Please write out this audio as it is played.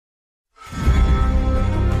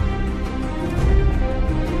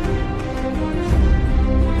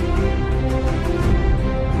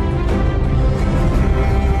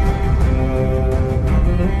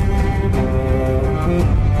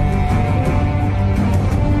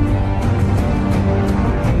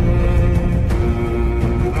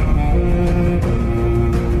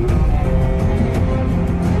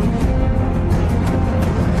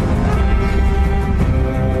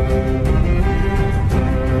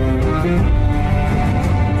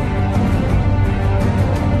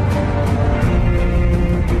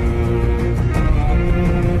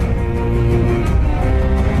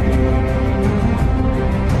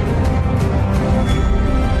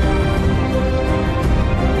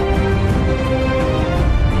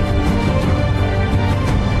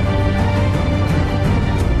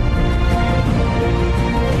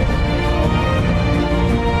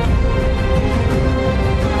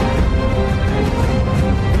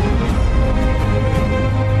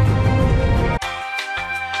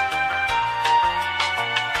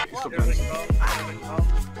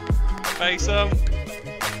say so.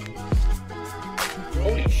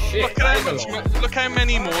 Holy shit! Look how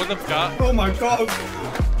many more they've got. Oh my god!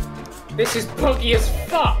 This is buggy as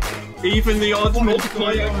fuck! Even the odds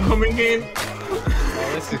multiplier coming in.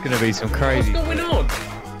 Oh, this is gonna be some crazy. What's going on?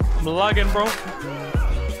 I'm lagging, bro.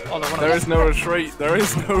 There is no retreat. There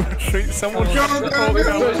is no retreat. Someone Push a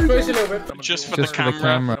little bit. Just for the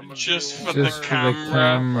camera. Just for the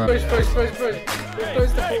camera. Push the fuck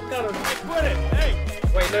down.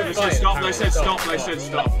 Wait, no fire. Stop, they said stop, they said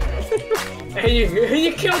stop. Hey,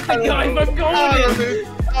 you killed the guy for golden!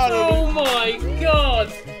 Oh my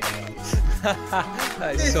god!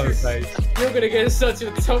 That is so bad. You're gonna get such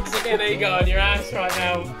a toxic NA guy on your ass right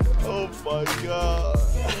now. Oh my god.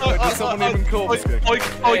 Did someone even call me? I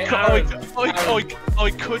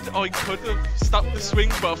could have stopped the swing,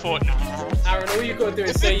 but I thought, no. Aaron, all you gotta do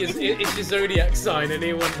is say it's your zodiac sign and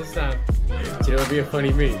he'll understand. Do you know what would be a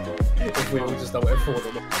funny meme? If we all just went forward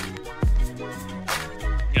on it.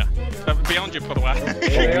 Yeah. Beyond you, by the way.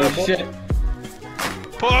 Oh shit.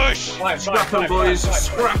 Push! Scrap them, boys.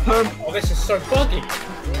 Scrap them. Oh, this is so buggy.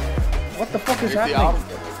 What the fuck is happening?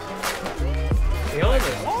 The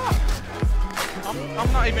armor.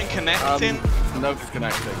 I'm not even connecting. Nobody's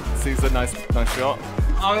connecting. Seems a nice shot.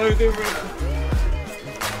 Oh, they were...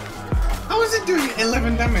 How is it doing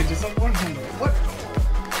 11 damage? It's on 100. What?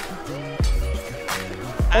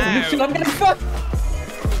 Oh shit, I'm getting fucked!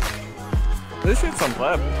 This shit's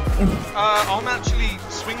unplayable. I'm actually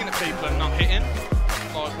swinging at people and not hitting.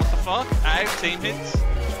 Like, what the fuck? Ow, team hits.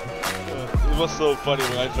 It was so funny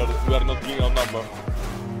when I thought we are not being outnumbered.